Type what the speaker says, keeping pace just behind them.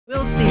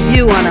We'll see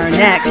you on our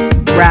next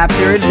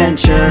Raptor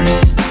adventure.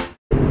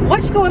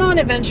 What's going on,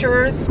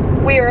 adventurers?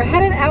 We are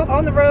headed out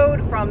on the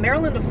road from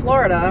Maryland to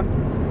Florida.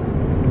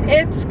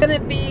 It's gonna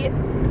be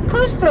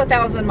close to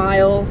 1,000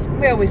 miles.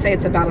 We always say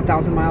it's about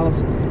 1,000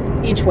 miles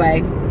each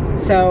way.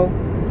 So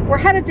we're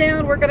headed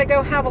down. We're gonna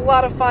go have a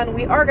lot of fun.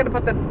 We are gonna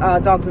put the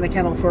dogs in the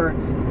kennel for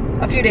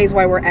a few days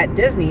while we're at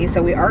Disney.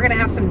 So we are gonna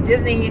have some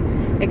Disney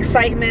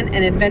excitement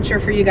and adventure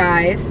for you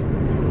guys.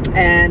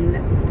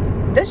 And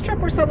this trip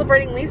we're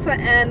celebrating Lisa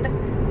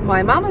and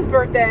my mama's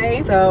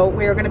birthday. So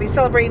we're gonna be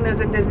celebrating those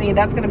at Disney.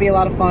 That's gonna be a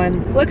lot of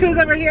fun. Look who's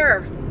over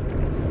here.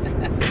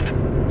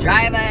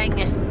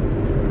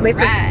 Driving.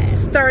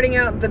 Lisa's starting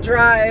out the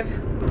drive.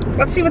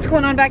 Let's see what's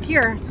going on back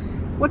here.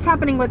 What's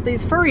happening with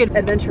these furry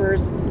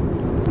adventurers?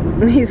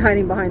 He's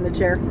hiding behind the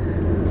chair.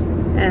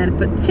 And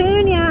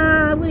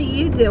Petunia, what are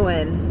you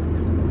doing?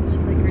 She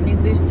like her new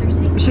booster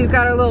seat. She's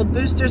got her little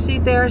booster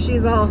seat there.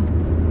 She's all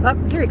up.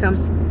 Oh, here he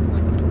comes.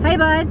 Hey,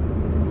 bud.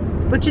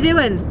 What you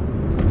doing?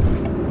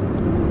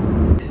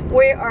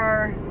 We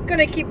are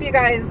gonna keep you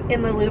guys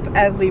in the loop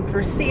as we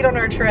proceed on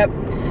our trip.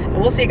 And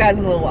we'll see you guys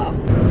in a little while.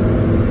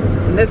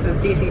 And this is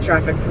DC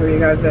traffic for you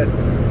guys that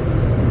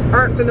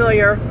aren't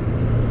familiar.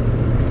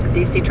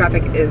 DC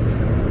traffic is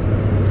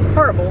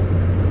horrible,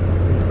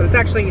 but it's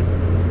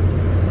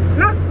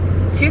not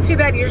too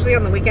bad usually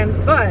on the weekends,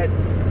 but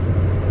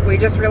we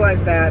just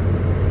realized that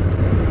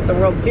the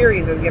World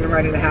Series is getting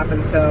ready to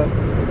happen, so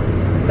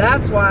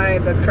that's why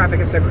the traffic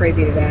is so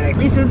crazy today.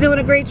 Lisa's doing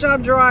a great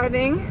job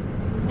driving.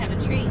 Had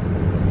a treat.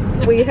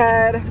 We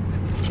had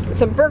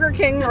some Burger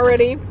King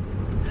already.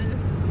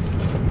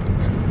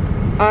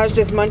 I was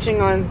just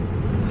munching on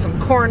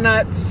some corn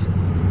nuts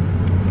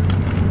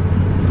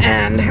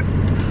and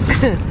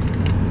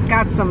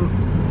got some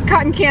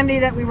cotton candy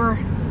that we were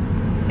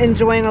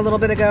enjoying a little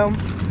bit ago.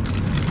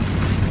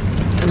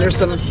 And there's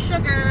some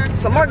sugar.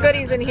 Some more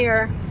goodies in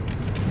here.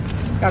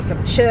 Got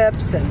some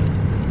chips and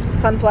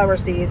sunflower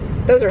seeds.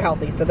 Those are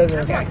healthy, so those are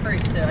okay.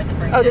 Fruit too. I did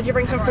bring did you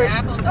bring some fruit?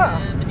 Apples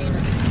and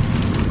bananas.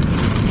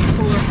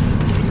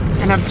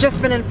 And I've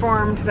just been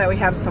informed that we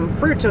have some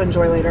fruit to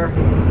enjoy later.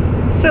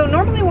 So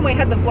normally when we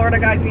head to Florida,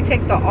 guys, we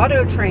take the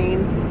auto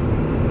train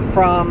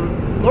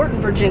from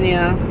Lorton,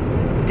 Virginia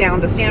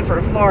down to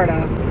Sanford,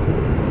 Florida.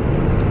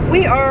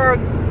 We are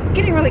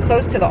getting really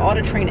close to the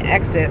auto train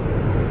exit,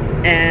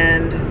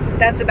 and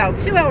that's about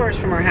 2 hours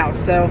from our house.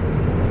 So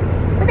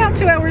we're about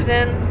 2 hours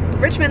in.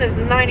 Richmond is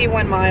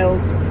 91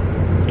 miles,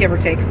 give or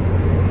take.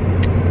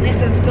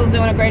 Lisa's still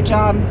doing a great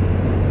job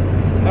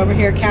over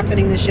here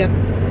captaining the ship.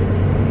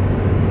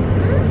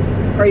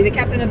 Are you the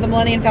captain of the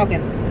Millennium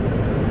Falcon?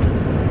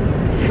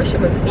 I wish it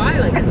would fly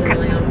like a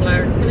Millennium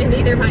Falcon. I mean,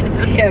 neither mind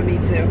it. Yeah, me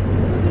too.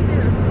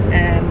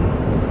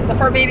 And the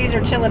fur babies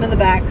are chilling in the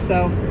back,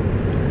 so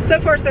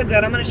far so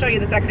good. I'm going to show you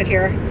this exit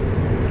here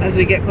as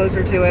we get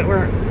closer to it.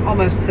 We're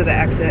almost to the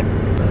exit.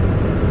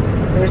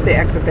 There's the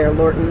exit there,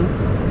 Lorton.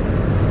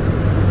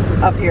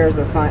 Up here is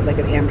a sign, like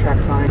an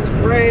Amtrak sign. It's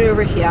right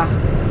over here.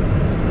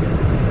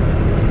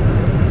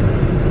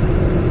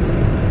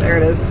 There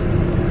it is.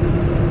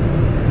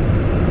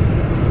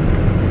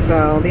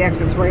 So the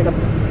exit's right up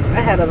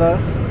ahead of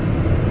us.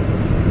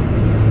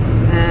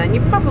 And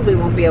you probably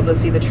won't be able to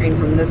see the train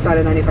from this side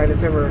of 95.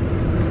 It's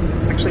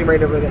actually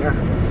right over there.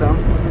 So,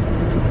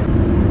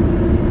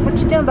 what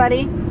you doing,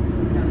 buddy?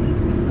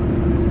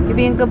 You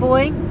being a good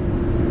boy?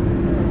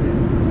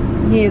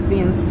 He is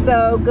being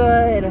so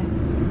good.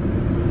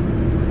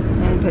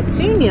 And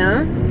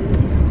Petunia,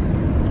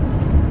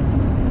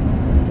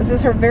 this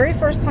is her very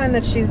first time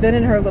that she's been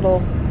in her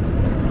little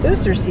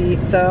booster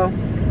seat, so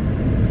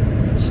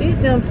she's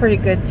doing pretty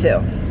good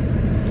too.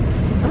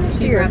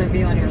 She'd rather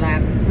be on your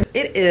lap.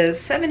 It is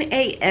 7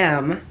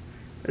 a.m.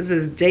 This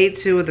is day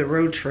 2 of the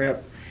road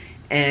trip,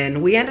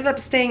 and we ended up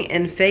staying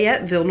in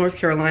Fayetteville, North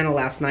Carolina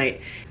last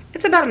night.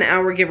 It's about an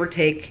hour, give or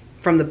take,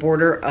 from the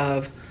border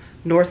of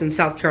North and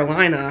South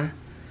Carolina,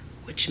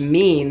 which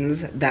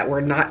means that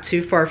we're not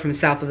too far from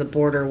south of the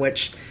border,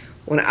 which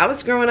when I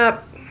was growing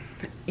up,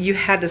 you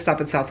had to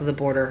stop at south of the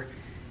border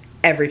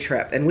every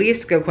trip. And we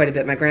used to go quite a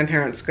bit. My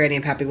grandparents, Granny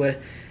and Pappy, would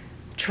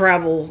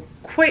travel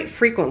quite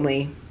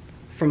frequently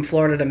from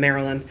Florida to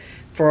Maryland.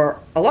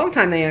 For a long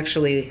time, they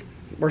actually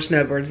were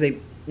snowbirds. They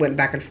went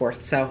back and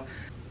forth. So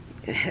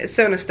it's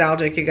so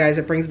nostalgic, you guys.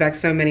 It brings back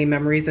so many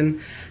memories. And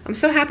I'm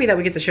so happy that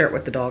we get to share it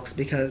with the dogs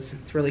because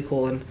it's really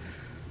cool. And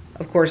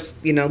of course,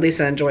 you know,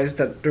 Lisa enjoys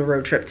the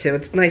road trip too.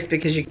 It's nice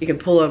because you can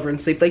pull over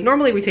and sleep. Like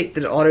normally we take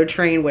the auto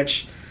train,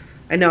 which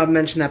I know I've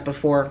mentioned that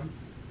before,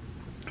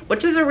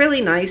 which is a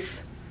really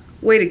nice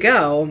way to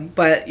go,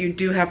 but you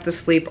do have to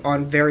sleep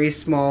on very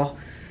small,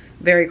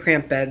 very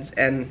cramped beds,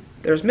 and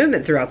there's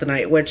movement throughout the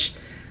night, which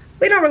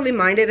we don't really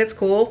mind it. It's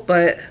cool,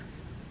 but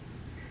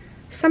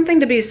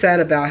something to be said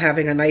about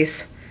having a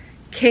nice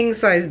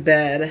king-size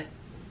bed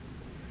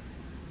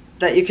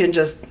that you can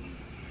just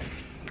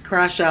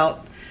crash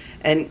out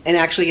and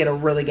actually get a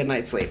really good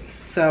night's sleep.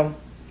 So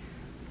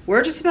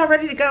we're just about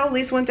ready to go.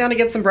 Lisa went down to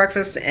get some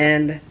breakfast,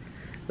 and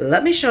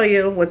let me show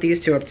you what these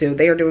two are up to.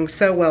 They are doing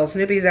so well.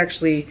 Snoopy's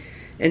actually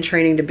in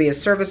training to be a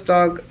service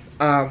dog.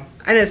 I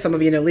know some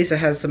of you know Lisa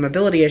has some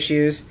mobility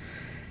issues,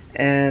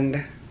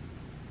 and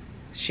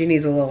she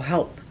needs a little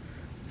help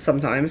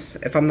sometimes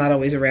if I'm not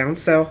always around.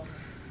 So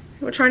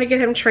we're trying to get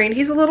him trained.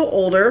 He's a little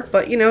older,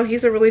 but you know,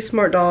 he's a really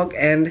smart dog,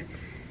 and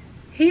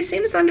he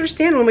seems to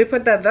understand when we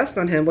put that vest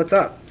on him what's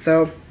up.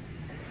 So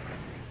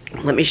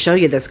let me show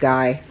you this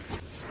guy.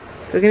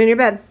 Go get in your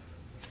bed.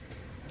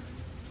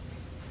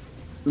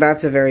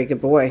 That's a very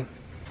good boy.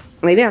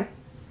 Lay down.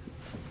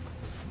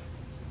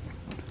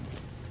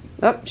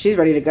 Oh, she's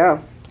ready to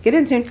go. Get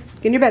in, Tune.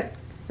 Get in your bed.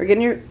 Or get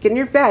in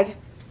your bag.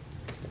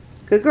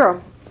 Good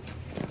girl.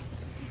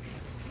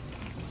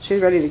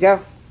 She's ready to go.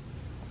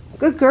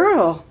 Good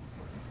girl.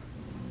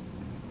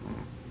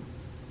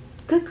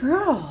 Good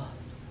girl.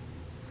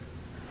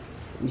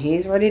 And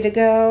he's ready to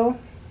go.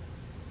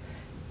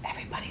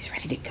 Everybody's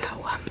ready to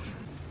go.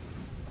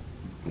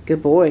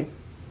 Good boy.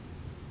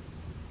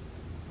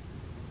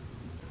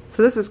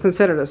 So this is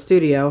considered a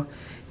studio.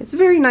 It's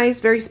very nice,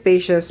 very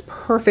spacious,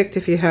 perfect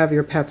if you have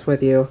your pets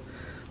with you,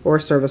 or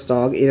a service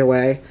dog, either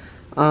way.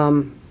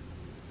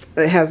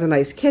 It has a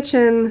nice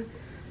kitchen.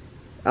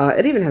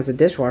 It even has a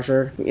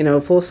dishwasher, you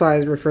know,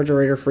 full-size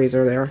refrigerator,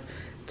 freezer there.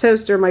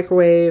 Toaster,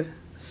 microwave,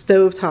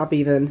 stove top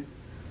even.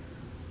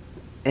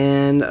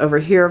 And over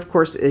here, of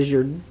course, is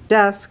your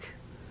desk.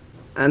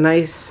 A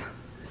nice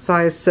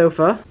size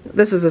sofa.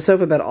 This is a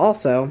sofa bed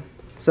also,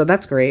 so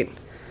that's great.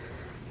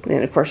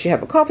 And of course you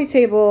have a coffee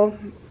table.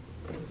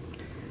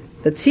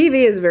 The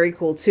TV is very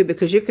cool too,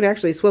 because you can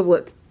actually swivel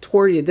it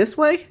toward you this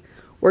way,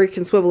 or you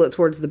can swivel it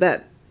towards the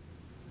bed.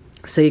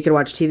 So you can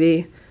watch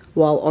TV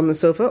while on the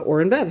sofa or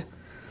in bed,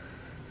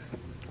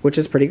 which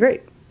is pretty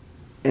great.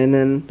 And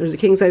then there's a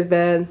king size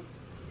bed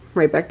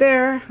right back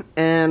there,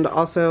 and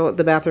also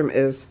the bathroom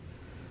is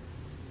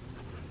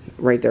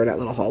right there in that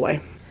little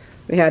hallway.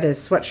 We had his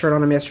sweatshirt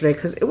on him yesterday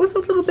because it was a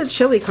little bit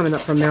chilly coming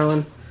up from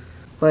Maryland.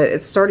 But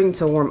it's starting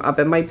to warm up.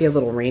 It might be a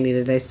little rainy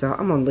today, so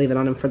I'm going to leave it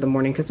on him for the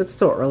morning because it's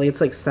still early.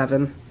 It's like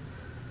 7.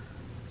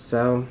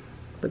 So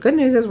the good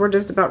news is we're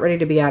just about ready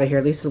to be out of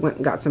here. Lisa went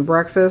and got some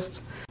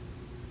breakfast.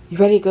 You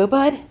ready to go,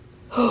 bud?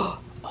 Oh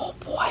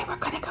boy, we're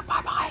going to go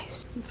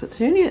bye-byes.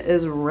 Petunia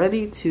is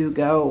ready to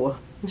go.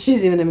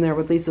 She's even in there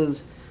with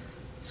Lisa's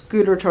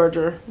scooter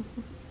charger.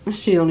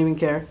 She don't even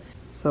care.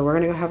 So we're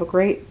going to go have a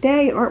great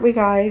day, aren't we,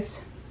 guys?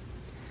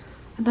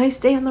 A nice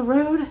day on the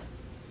road.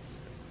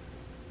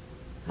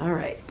 All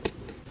right.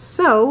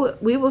 So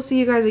we will see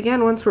you guys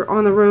again once we're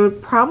on the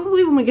road,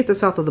 probably when we get to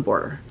south of the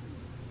border.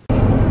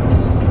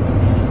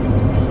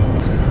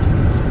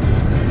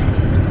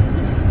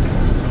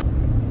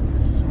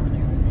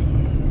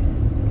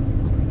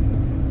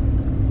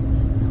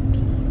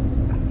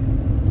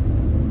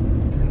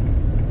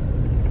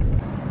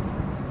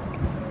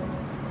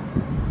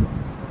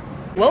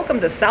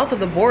 Welcome to south of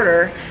the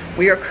border.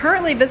 We are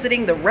currently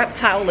visiting the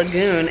Reptile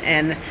Lagoon,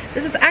 and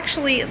this is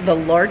actually the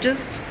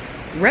largest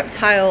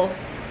reptile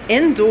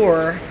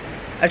indoor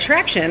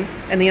attraction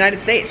in the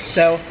United States.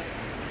 So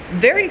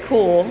very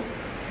cool.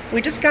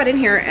 We just got in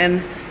here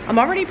and I'm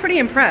already pretty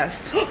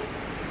impressed.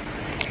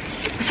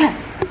 What's that?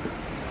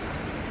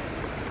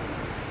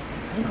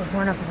 I think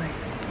we're up away.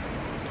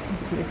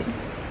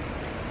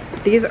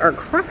 These are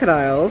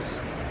crocodiles.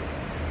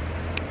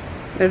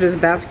 They're just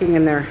basking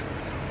in their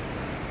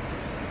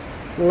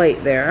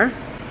lake there.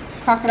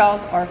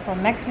 Crocodiles are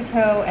from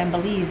Mexico and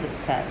Belize, it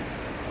says.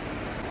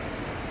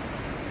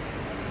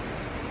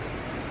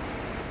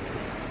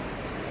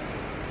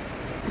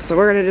 So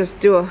we're gonna just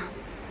do a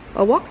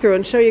walkthrough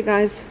and show you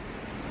guys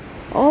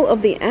all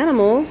of the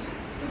animals.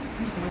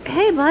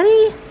 Hey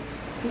buddy,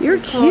 you're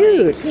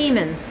cute. A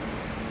caiman.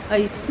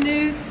 A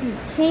smooth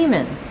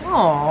caiman.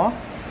 Aww.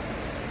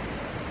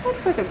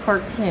 Looks like a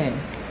cartoon.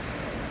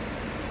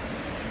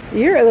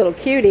 You're a little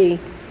cutie.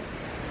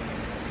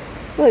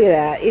 Look at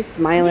that, he's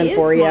smiling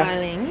for you. He's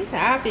smiling, he's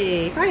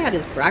happy. He probably had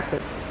his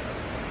breakfast.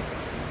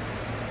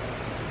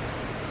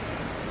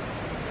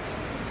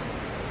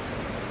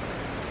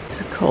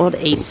 It's called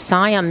a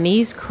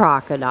Siamese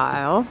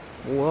crocodile.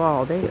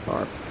 Wow, they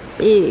are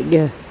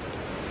big.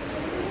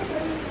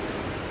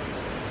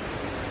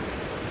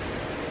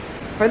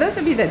 For those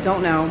of you that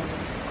don't know,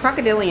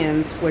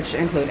 crocodilians, which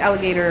include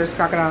alligators,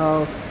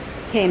 crocodiles,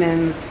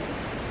 caimans,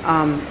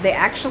 they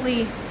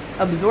actually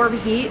absorb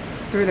heat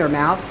through their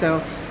mouth. So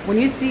when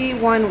you see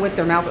one with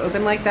their mouth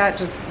open like that,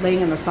 just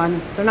laying in the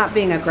sun, they're not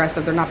being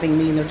aggressive, they're not being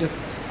mean, they're just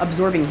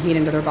absorbing heat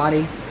into their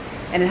body,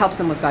 and it helps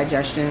them with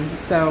digestion.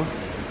 So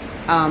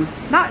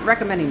not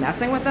recommending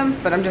messing with them,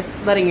 but I'm just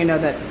letting you know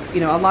that, you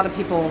know, a lot of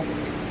people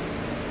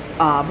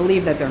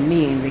believe that they're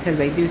mean because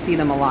they do see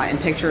them a lot in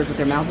pictures with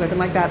their mouths open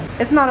like that.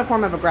 It's not a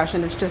form of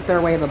aggression, it's just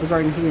their way of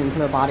absorbing heat into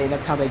their body.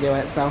 That's how they do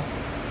it. So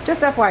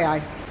just FYI.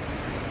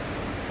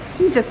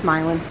 He's just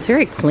smiling. It's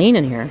very clean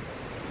in here.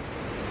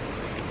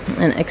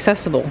 And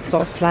accessible. It's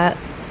all flat.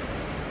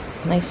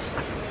 Nice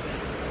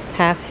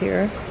path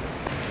here.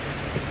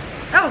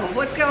 Oh,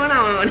 what's going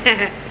on?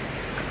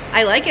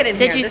 I like it in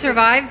here. Did you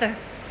survive that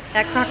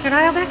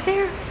crocodile back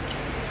there?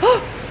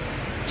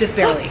 Just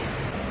barely.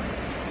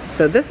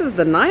 So this is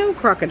the Nile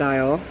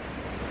crocodile.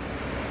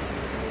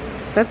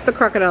 That's the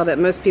crocodile that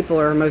most people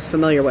are most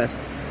familiar with.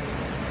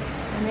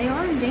 And they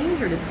are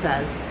endangered, it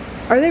says.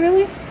 Are they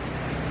really?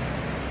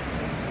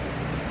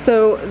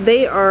 So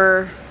they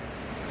are,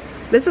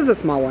 this is a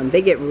small one.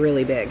 They get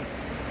really big.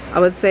 I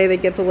would say they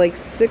get to like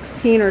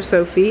 16 or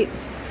so feet.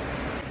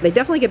 They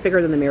definitely get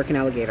bigger than the American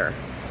alligator.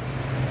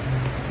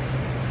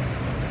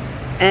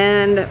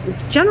 And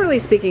generally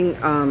speaking,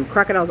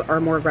 crocodiles are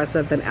more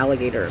aggressive than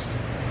alligators.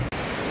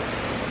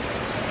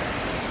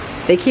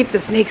 They keep the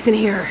snakes in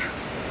here.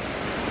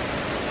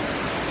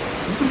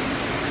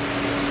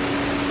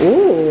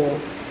 Ooh,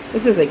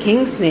 this is a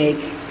king snake.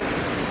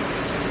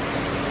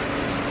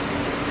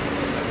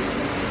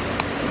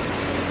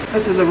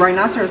 This is a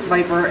rhinoceros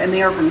viper, and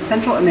they are from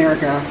Central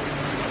America.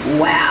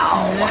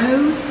 Wow.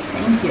 No,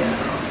 thank you.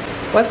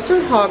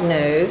 Western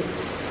hognose,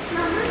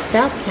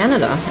 South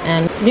Canada,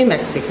 and New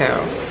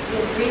Mexico.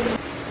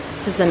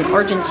 This is an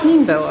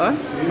Argentine boa,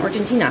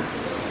 Argentina.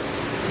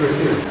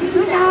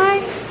 Hi.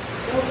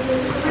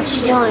 What's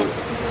she doing?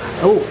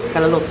 Oh,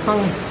 got a little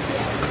tongue.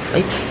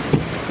 Like,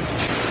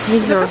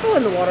 these are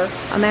in the water.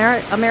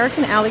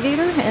 American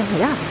alligator, and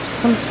yeah,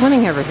 some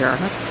swimming over here.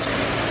 That's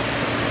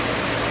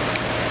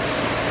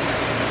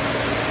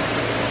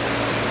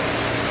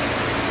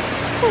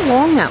how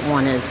long that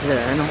one is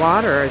in the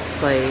water.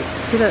 It's like,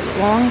 see that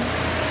long?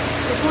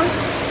 This one?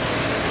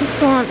 Keep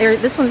going. There,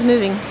 this one's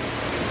moving.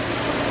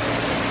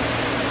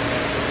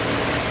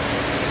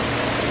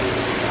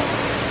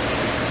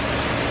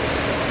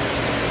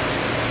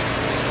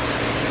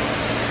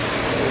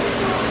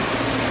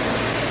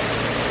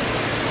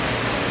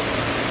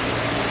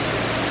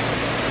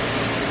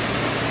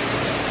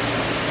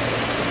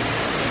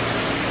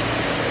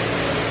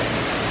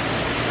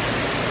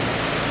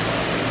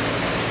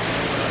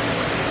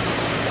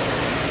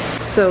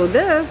 So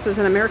this is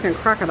an American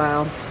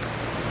crocodile.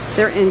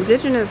 They're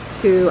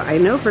indigenous to, I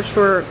know for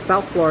sure,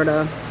 South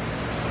Florida.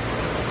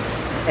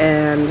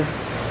 And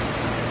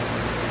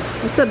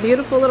it's a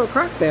beautiful little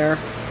croc there.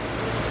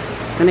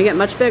 Gonna get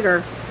much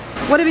bigger.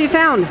 What have you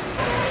found?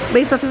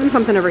 Lisa found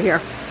something over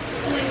here.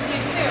 I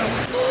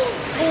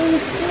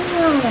see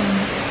them.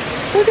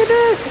 Look at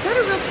this. Is that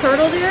a real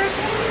turtle, dear?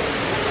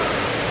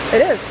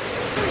 It is.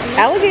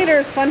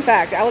 Alligators, fun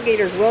fact,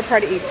 alligators will try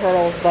to eat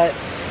turtles, but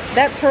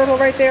that turtle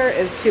right there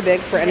is too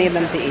big for any of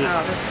them to eat. Oh,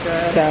 that's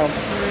good. So,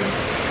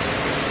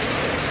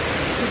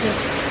 it's just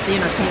the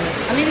entertainment.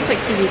 I mean, it's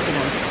like TV, you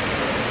know.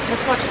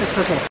 Let's watch the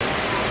turtle.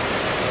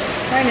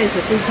 Probably knows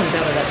the food comes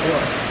out of that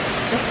door.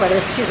 That's why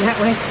they're shooting that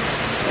way.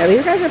 yeah,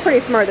 these guys are pretty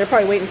smart. They're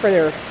probably waiting for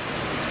their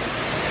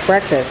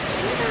breakfast.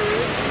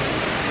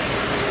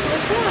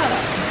 What's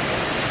that?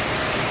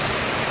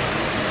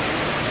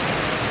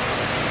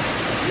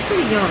 He's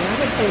pretty young. I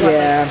would say, what,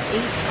 Yeah. like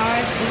 8,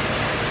 5,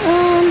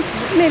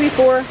 8? Maybe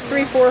 4,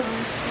 3, 4.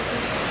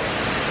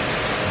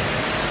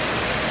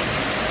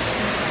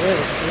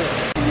 Really cool.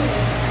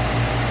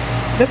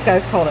 This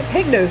guy's called a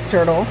pig-nosed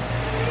turtle.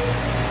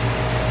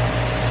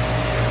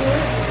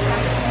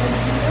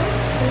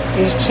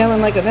 He's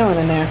chilling like a villain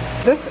in there.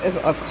 This is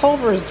a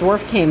Culver's dwarf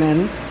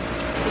caiman.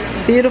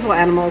 Beautiful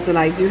animals, and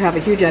I do have a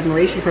huge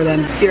admiration for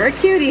them. You're a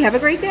cutie. Have a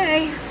great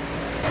day.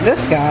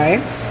 This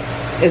guy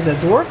is a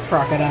dwarf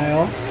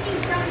crocodile,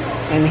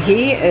 and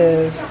he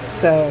is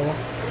so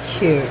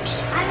cute.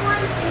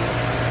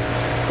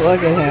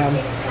 Look at him.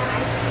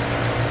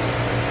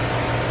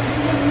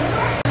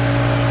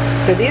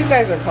 So these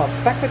guys are called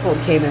spectacled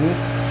caimans.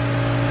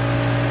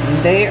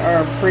 They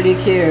are pretty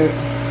cute.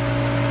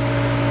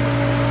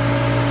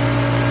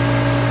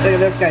 Look at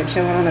this guy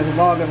chilling on his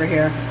log over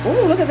here.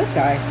 Ooh, look at this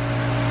guy.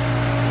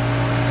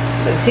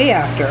 What is he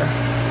after?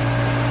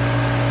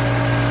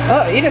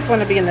 Oh, you just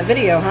want to be in the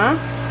video, huh?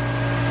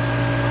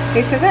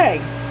 He says,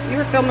 hey, you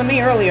were filming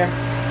me earlier.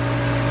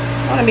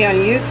 I want to be on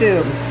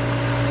YouTube.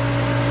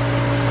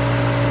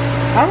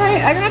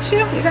 Alright, I got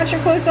you. You got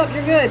your close-up.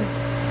 You're good.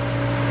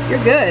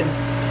 You're good.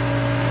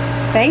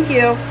 Thank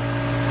you.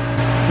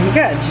 He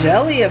got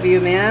jelly of you,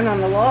 man, on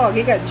the log.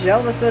 He got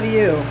jealous of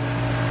you.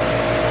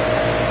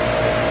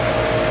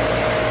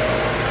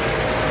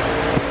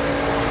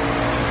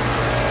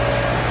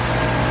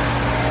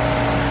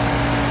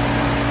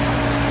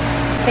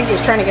 I think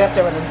he's trying to get up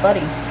there with his buddy.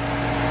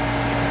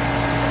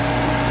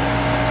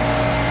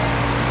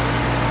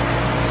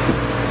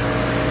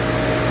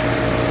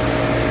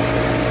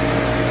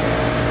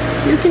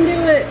 You can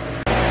do it.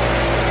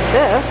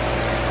 This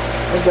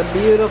is a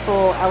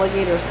beautiful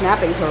alligator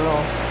snapping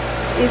turtle.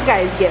 These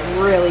guys get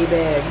really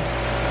big.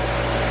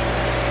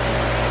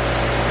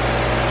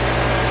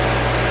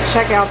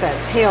 Check out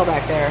that tail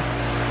back there.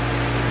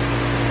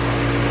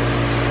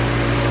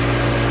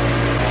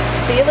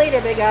 See you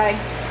later, big guy.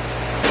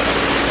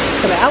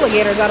 So the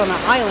alligators out on the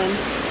island.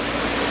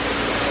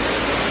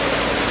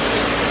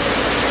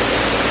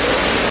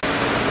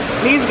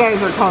 These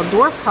guys are called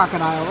dwarf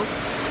crocodiles.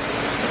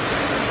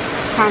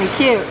 Kind of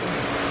cute.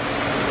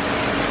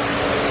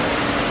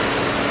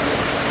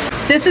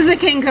 This is a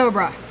king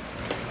cobra.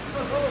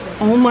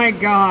 Oh my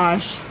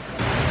gosh.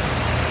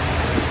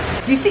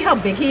 Do you see how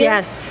big he is?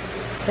 Yes.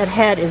 That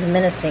head is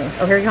menacing.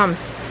 Oh, here he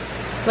comes.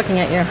 He's looking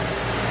at you.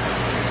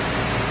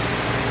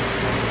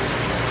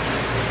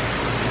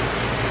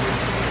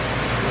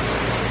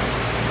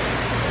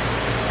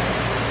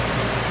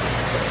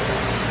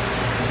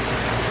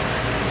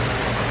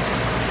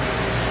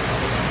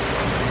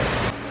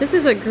 This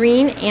is a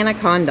green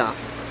anaconda.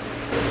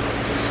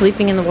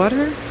 Sleeping in the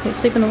water? They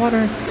sleep in the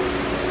water.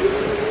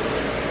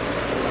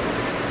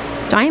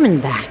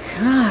 Diamondback.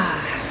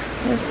 Ah,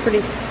 they're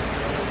pretty.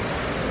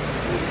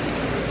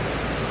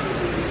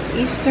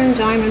 Eastern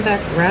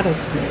diamondback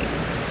rattlesnake.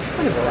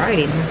 What a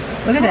variety.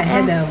 Look at that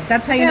head though.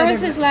 That's how you know. That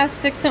was his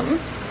last victim.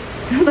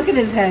 Look at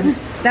his head.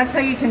 That's how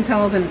you can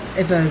tell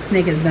if a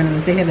snake is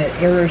venomous. They have that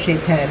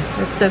arrow-shaped head.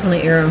 That's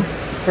definitely arrow.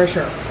 For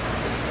sure.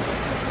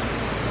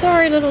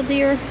 Sorry, little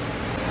deer.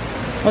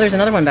 Oh, there's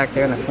another one back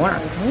there in the corner.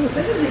 Ooh.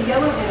 This is a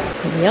yellow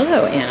anaconda.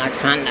 Yellow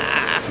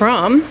anaconda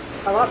from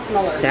A lot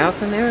smaller.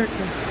 South America.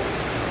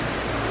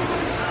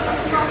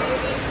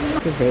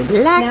 This is a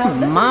black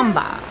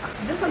mamba.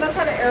 This one does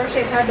have an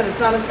arrow-shaped head, but it's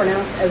not as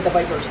pronounced as the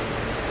vipers.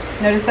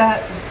 Notice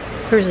that?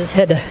 Where's his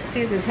head?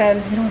 See his head?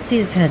 I don't see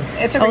his head.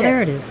 It's over here.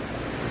 There it is.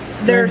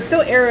 They're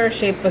still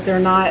arrow-shaped, but they're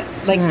not,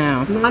 like,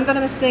 No.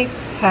 non-venomous snakes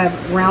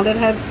have rounded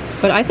heads.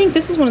 But I think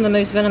this is one of the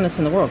most venomous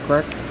in the world,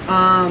 correct?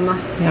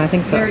 Yeah, I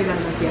think so. Very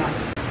venomous, yeah.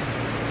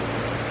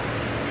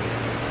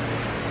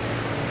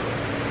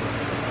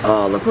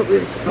 Oh, look what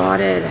we've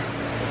spotted.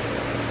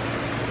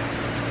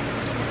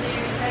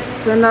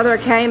 It's another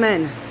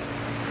caiman.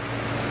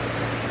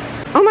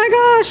 Oh my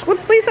gosh,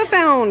 what's Lisa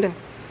found?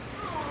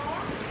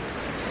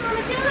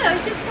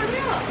 Armadillo just come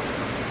out.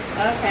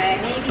 Okay,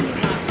 maybe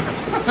he's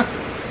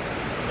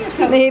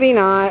not. Maybe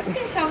not. You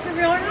can tell if they're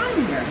real or not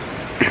in here.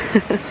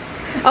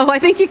 Oh, I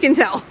think you can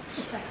tell.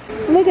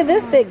 Look at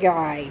this big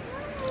guy.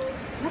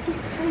 Look,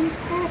 he's turning his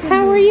head.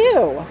 How are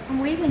you? I'm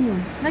waving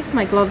him. Next to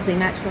my gloves, they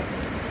match.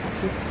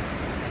 Watch this.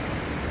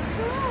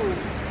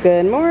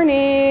 Good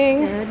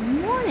morning. Good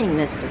morning,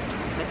 Mr.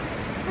 Tortoise.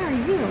 How are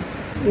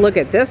you? Look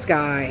at this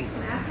guy.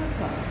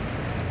 Africa.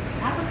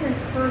 Africa's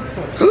fur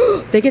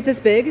tortoise. They get this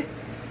big?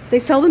 They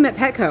sell them at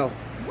Petco.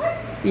 What?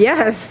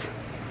 Yes.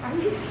 Are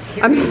you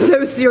serious? I'm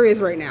so serious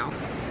right now.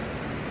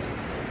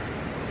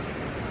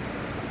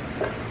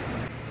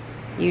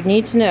 You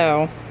need to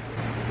know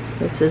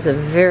this is a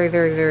very,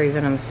 very, very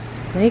venomous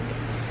snake.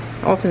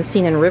 Often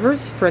seen in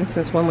rivers. For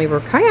instance, when we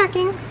were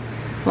kayaking,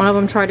 one of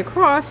them tried to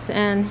cross,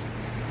 and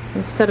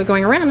instead of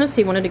going around us,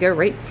 he wanted to go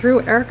right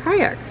through our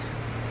kayak.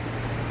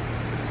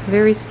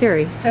 Very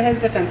scary. To his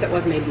defense, it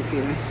was mating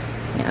season.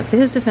 Yeah, to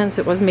his defense,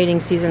 it was mating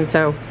season,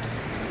 so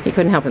he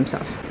couldn't help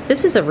himself.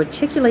 This is a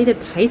reticulated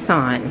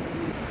python.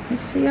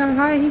 Let's see how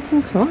high he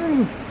can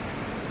climb.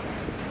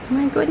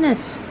 My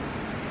goodness.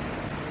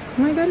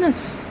 My goodness.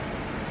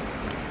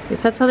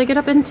 Guess that's how they get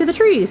up into the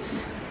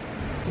trees.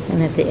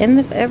 And at the end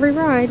of every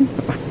ride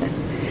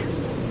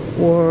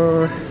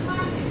or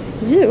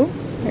zoo,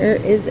 there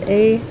is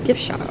a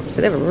gift shop.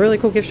 So they have a really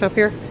cool gift shop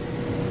here.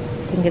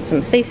 You can get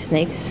some safe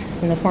snakes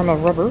in the form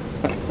of rubber.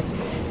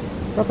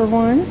 Rubber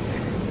ones.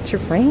 Get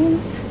your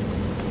frames.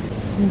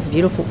 These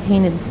beautiful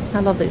painted, I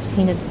love those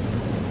painted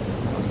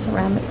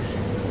ceramics.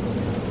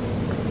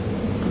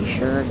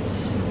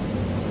 T-shirts.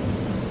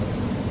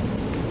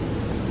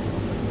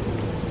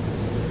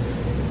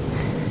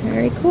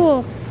 Very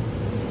cool.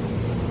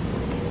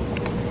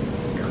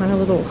 Kind of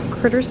little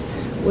critters,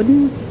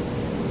 wooden.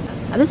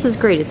 This is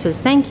great. It says,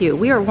 thank you.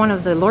 We are one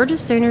of the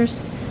largest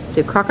donors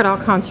to crocodile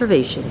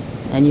conservation,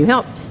 and you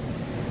helped.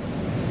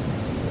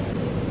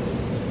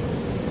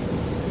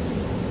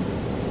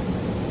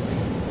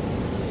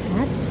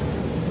 Hats.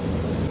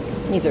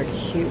 These are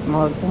cute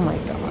mugs. Oh my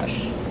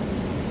gosh.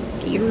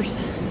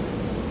 Gators.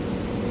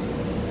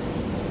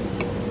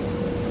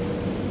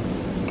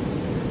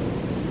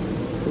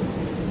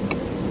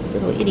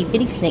 Little itty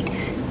bitty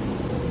snakes.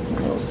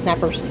 Little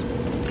snappers.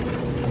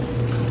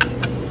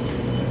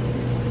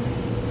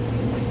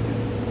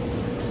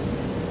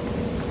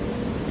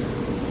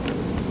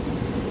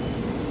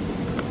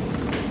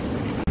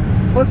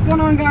 What's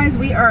going on, guys?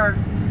 We are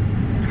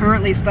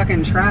currently stuck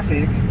in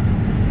traffic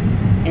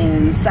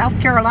in South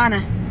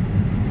Carolina.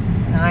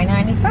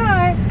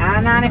 I-95.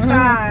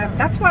 I-95.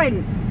 That's why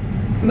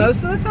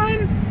most of the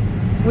time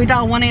we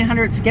dial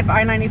 1-800-SKIP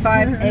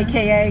I-95,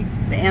 aka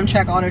the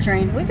Amtrak auto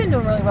train. We've been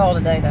doing really well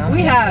today, though.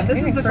 We have.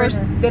 This is the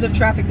first bit of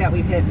traffic that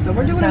we've hit, so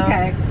we're doing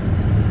okay.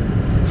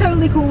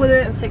 Totally cool with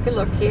it. Let's take a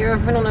look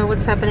here. I don't know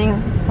what's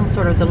happening. Some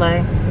sort of delay.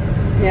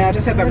 Yeah, I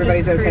just hope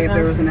everybody's okay if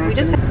there was an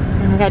accident.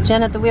 We got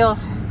Jen at the wheel,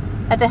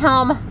 at the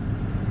helm.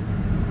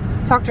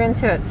 Talked her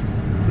into it.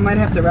 Might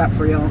have to rap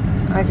for y'all.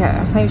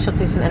 Okay, maybe she'll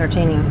do some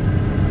entertaining.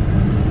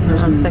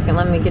 Hold on a second,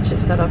 let me get you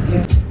set up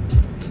here.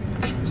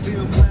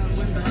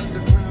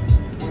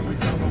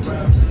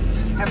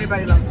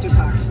 Everybody loves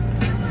Tupac.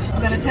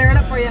 I'm gonna tear it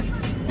up for you.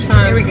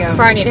 Here we go.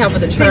 Probably need help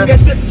with the trip.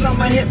 Fingertips on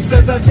my hips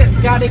as I dip.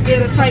 Gotta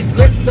get a tight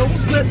grip. Don't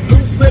slip.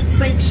 Loose lips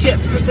sink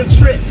ships. It's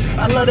a trip.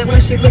 I love it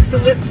when she licks her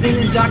lips in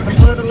and jock to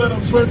put a little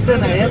twist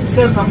in her hips.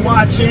 Cause I'm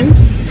watching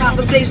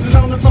conversations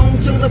on the phone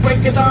till the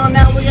break of dawn.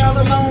 Now we all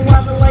alone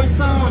while the lights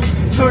on.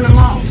 Turn them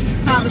off.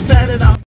 Time to set it off.